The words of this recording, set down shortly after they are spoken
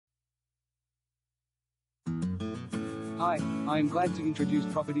Hi, I am glad to introduce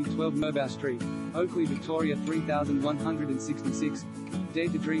property 12 Merbow Street, Oakleigh, Victoria 3166. Dare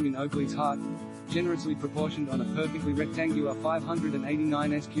to dream in Oakleigh's heart. Generously proportioned on a perfectly rectangular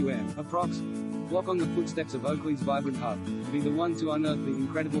 589 sqm approx. Walk on the footsteps of Oakleigh's vibrant hub. Be the one to unearth the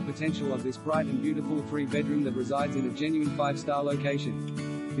incredible potential of this bright and beautiful 3-bedroom that resides in a genuine 5-star location.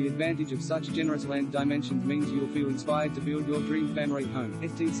 The advantage of such generous land dimensions means you'll feel inspired to build your dream family home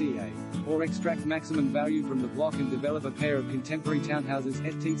 (STCA), or extract maximum value from the block and develop a pair of contemporary townhouses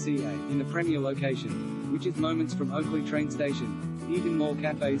 (STCA) in the premier location, which is moments from Oakleigh train station, Eden Mall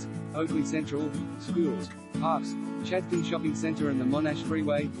cafes, Oakleigh Central, schools, parks, Chadstone Shopping Centre and the Monash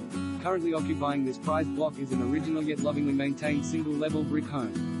Freeway. Currently occupying this prized block is an original yet lovingly maintained single-level brick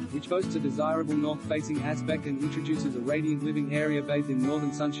home, which boasts a desirable north-facing aspect and introduces a radiant living area bathed in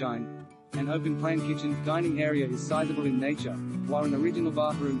northern sunshine. An open-plan kitchen dining area is sizable in nature, while an original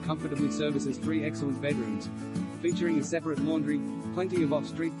bathroom comfortably services 3 excellent bedrooms, featuring a separate laundry, plenty of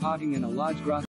off-street parking and a large grass